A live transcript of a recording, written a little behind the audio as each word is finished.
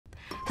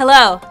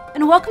Hello,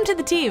 and welcome to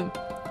the team.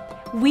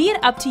 We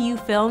at Up to You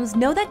Films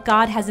know that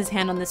God has his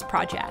hand on this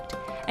project,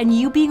 and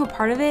you being a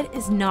part of it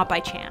is not by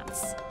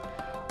chance.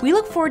 We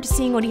look forward to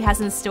seeing what he has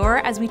in store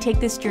as we take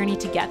this journey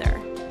together.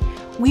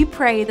 We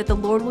pray that the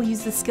Lord will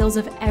use the skills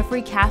of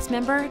every cast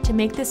member to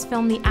make this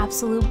film the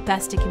absolute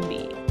best it can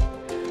be.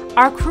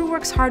 Our crew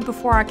works hard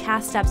before our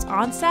cast steps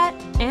on set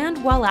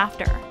and well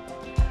after.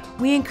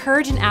 We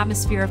encourage an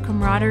atmosphere of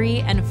camaraderie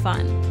and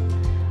fun.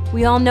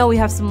 We all know we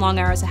have some long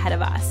hours ahead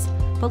of us,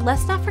 but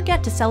let's not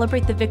forget to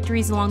celebrate the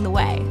victories along the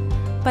way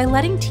by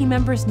letting team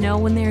members know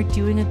when they are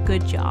doing a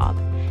good job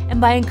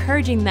and by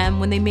encouraging them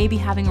when they may be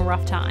having a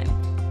rough time.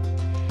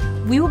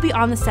 We will be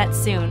on the set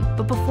soon,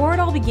 but before it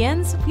all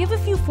begins, we have a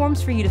few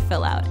forms for you to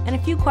fill out and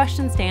a few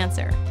questions to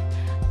answer.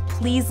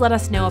 Please let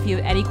us know if you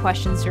have any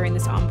questions during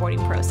this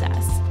onboarding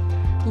process.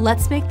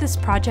 Let's make this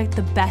project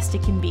the best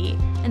it can be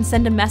and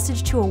send a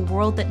message to a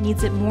world that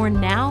needs it more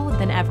now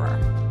than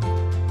ever.